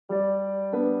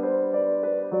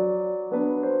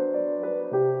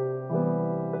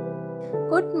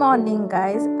Good morning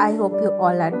guys, I hope you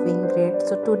all are doing great.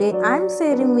 So today I'm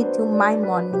sharing with you my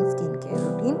morning skincare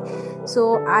routine.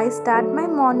 So I start my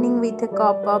morning with a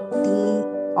cup of tea,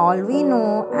 all we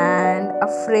know, and a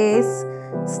fresh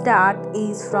start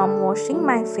is from washing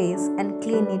my face and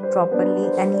clean it properly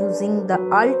and using the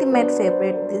ultimate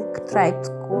favorite, the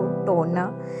ThriveCo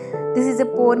toner. This is a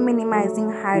pore minimizing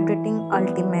hydrating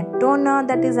ultimate toner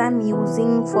that is I'm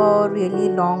using for really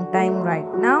long time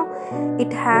right now.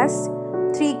 It has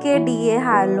 3KDA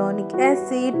hyaluronic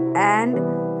acid and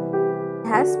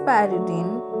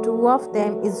hesperidin. Two of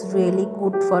them is really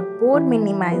good for pore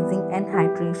minimizing and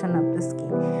hydration of the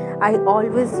skin. I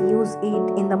always use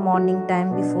it in the morning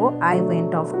time before I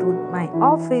went off to my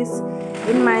office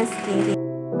in my skin.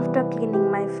 After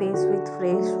cleaning my face with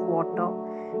fresh water,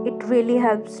 it really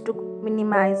helps to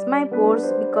minimize my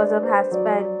pores because of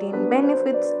hesperidin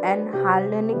benefits and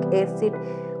hyaluronic acid,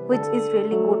 which is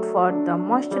really good for the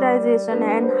moisturization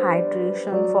and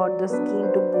hydration for the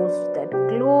skin to boost that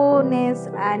glowness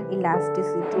and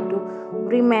elasticity to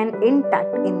remain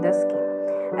intact in the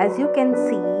skin. As you can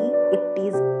see, it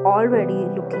is already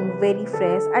looking very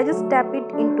fresh. I just tap it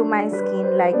into my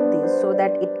skin like this so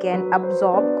that it can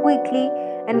absorb quickly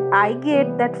and I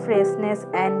get that freshness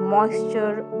and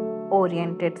moisture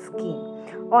oriented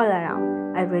skin all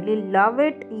around. I really love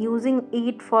it, using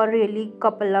it for really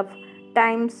couple of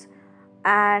times,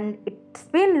 and it's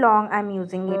been long I'm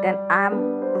using it and I'm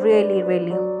really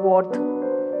worth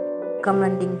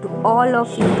recommending to all of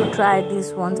you to try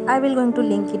these ones. I will going to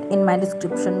link it in my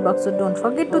description box, so don't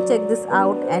forget to check this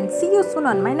out and see you soon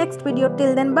on my next video.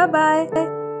 Till then, bye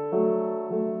bye.